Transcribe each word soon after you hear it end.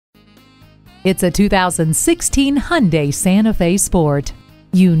It's a 2016 Hyundai Santa Fe Sport.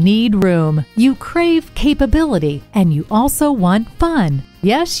 You need room, you crave capability, and you also want fun.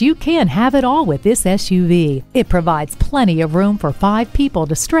 Yes, you can have it all with this SUV. It provides plenty of room for 5 people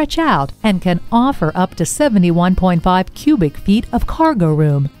to stretch out and can offer up to 71.5 cubic feet of cargo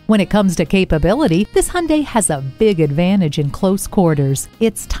room. When it comes to capability, this Hyundai has a big advantage in close quarters.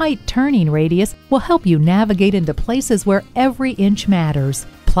 Its tight turning radius will help you navigate into places where every inch matters.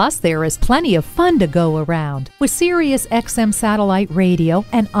 Plus, there is plenty of fun to go around. With Sirius XM satellite radio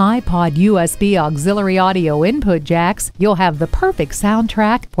and iPod USB auxiliary audio input jacks, you'll have the perfect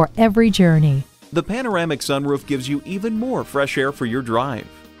soundtrack for every journey. The panoramic sunroof gives you even more fresh air for your drive.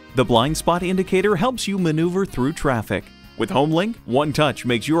 The blind spot indicator helps you maneuver through traffic. With HomeLink, one touch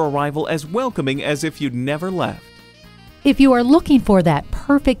makes your arrival as welcoming as if you'd never left. If you are looking for that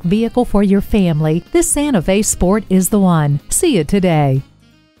perfect vehicle for your family, this Santa Fe Sport is the one. See it today.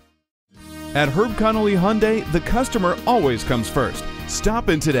 At Herb Connolly Hyundai, the customer always comes first. Stop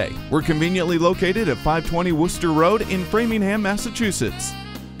in today. We're conveniently located at 520 Worcester Road in Framingham, Massachusetts.